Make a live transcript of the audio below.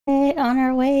it on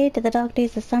our way to the dog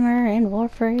days of summer in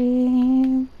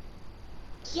Warframe.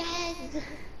 Yes!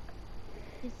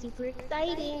 It's super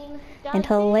exciting. And Dog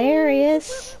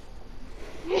hilarious.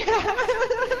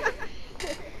 Yes,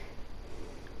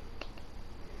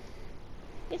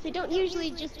 I don't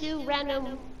usually just do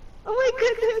random... Oh my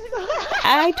goodness!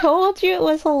 I told you it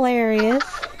was hilarious.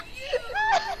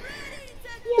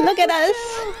 Yes, Look at us.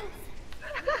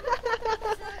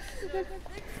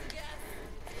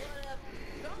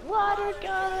 Water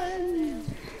gun!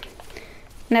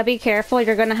 Now be careful,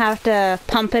 you're gonna have to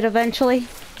pump it eventually.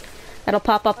 It'll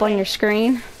pop up on your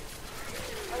screen.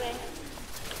 Okay.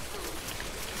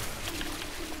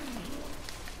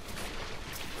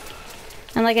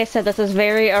 And like I said, this is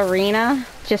very arena,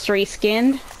 just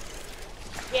reskinned.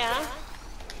 Yeah.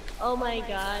 Oh my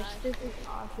gosh, this is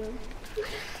awesome.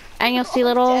 And you'll see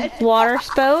little water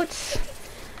spouts.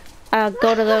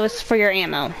 Go to those for your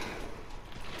ammo.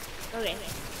 Okay.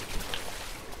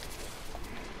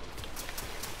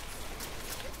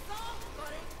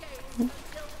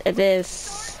 It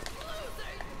is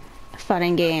fun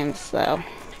and games, though.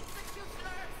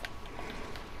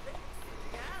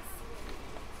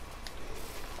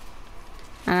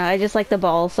 I just like the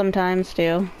balls sometimes,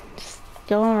 too. Just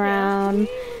go around.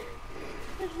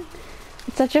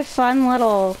 It's such a fun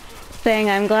little thing.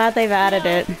 I'm glad they've added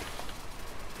it.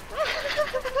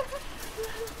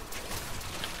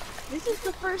 This is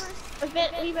the first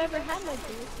event we've ever had like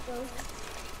this, so...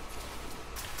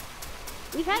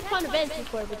 We've had fun events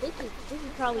before, but this is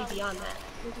probably beyond that.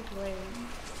 This is hilarious.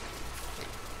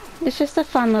 It's just a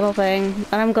fun little thing,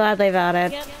 and I'm glad they've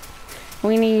added. Yep.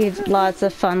 We need lots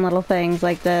of fun little things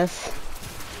like this.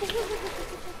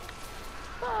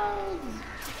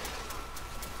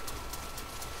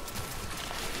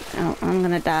 Oh, I'm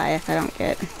gonna die if I don't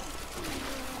get...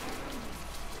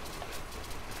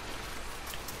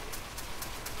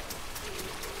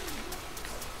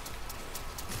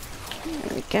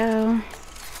 There we go.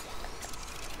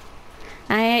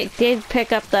 I did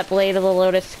pick up that Blade of the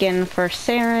Lotus skin for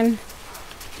Saren,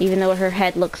 even though her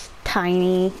head looks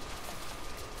tiny.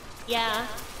 Yeah,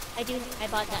 I do. I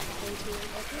bought that skin too.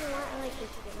 Like, you know what? I like this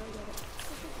skin. I'll get it.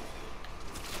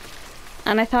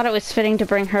 And I thought it was fitting to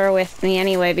bring her with me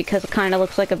anyway because it kind of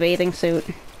looks like a bathing suit.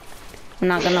 I'm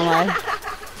not gonna lie.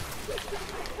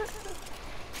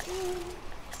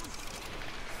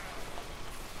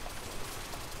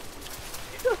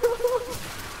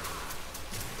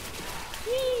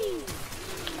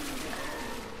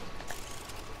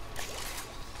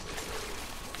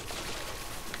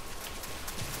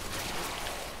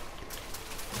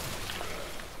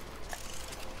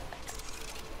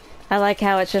 I like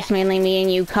how it's just mainly me and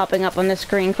you popping up on the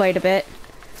screen quite a bit.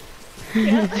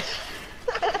 Yeah.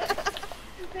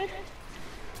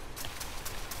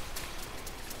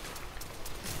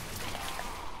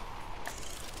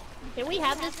 Can we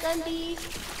have this gun, D?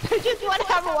 I just want to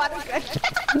have a water gun.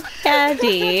 Yeah,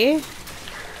 D.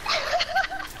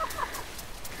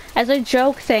 As a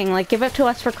joke thing, like, give it to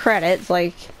us for credits,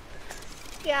 like...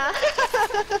 Yeah.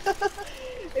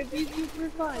 It'd be super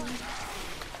fun.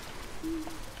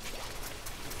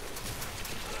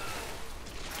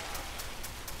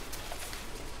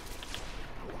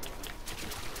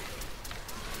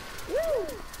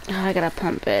 Oh, I gotta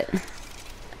pump it. Yeah,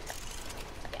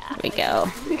 There we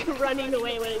go. running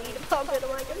away when I need to pump it. I'm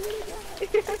like, I'm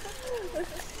gonna die.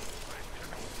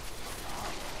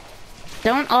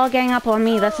 Don't all gang up on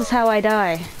me, this is how I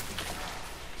die.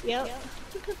 Yep.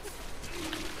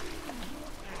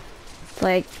 It's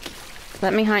like,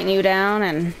 let me hunt you down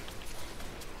and...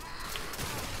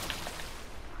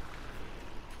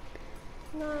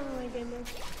 Oh my goodness.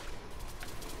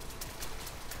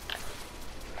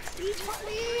 Beach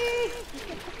party!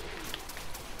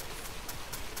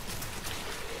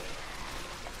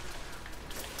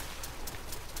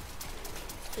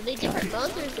 Are they different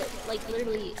modes or is it like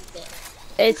literally this?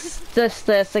 It's just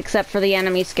this, except for the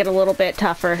enemies get a little bit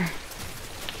tougher.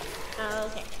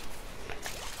 Oh, okay.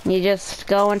 You just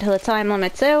go until the time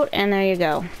limit's out, and there you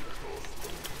go.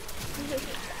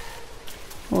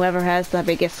 Whoever has the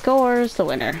biggest score is the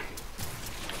winner.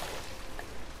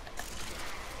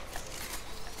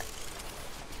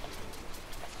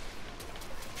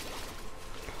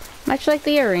 Much like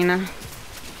the arena.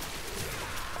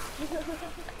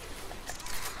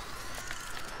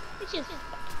 It's just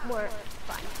more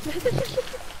fun.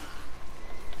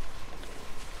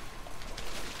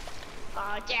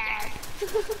 Oh, Dad!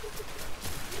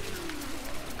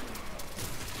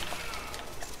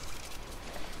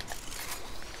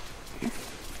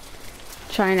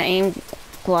 Trying to aim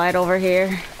glide over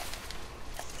here.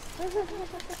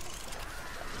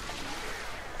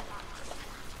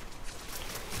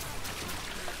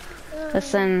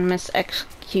 Listen, Miss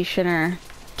Executioner,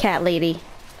 cat lady.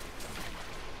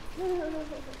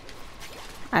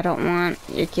 I don't want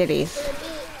your kitties.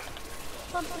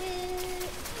 Pump it.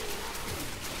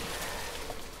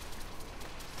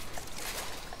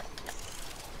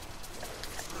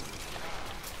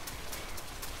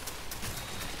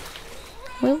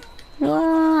 Woo.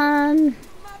 Run!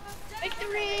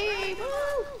 Victory!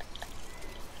 Woo!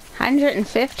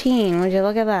 115, would you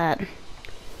look at that?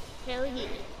 Hell yeah.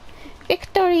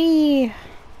 Victory!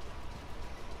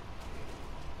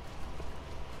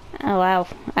 Oh wow,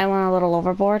 I went a little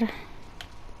overboard.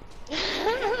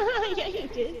 Yeah, you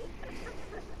did.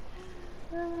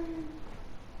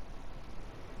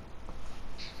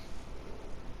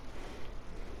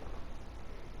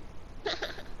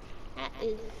 That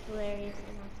is hilarious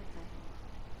and also fun.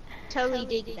 Totally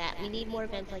dig that. We need more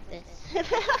events like this.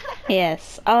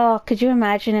 Yes. Oh, could you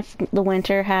imagine if the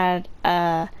winter had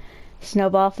a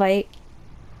snowball fight?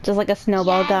 Just like a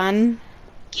snowball Yes. gun?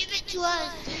 Give it to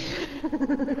us!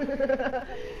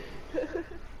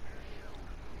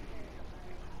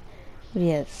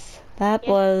 Yes. That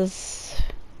Yeah. was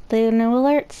the new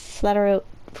alerts that are out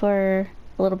for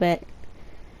a little bit.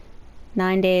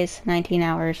 9 days, 19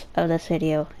 hours of this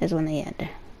video is when they end.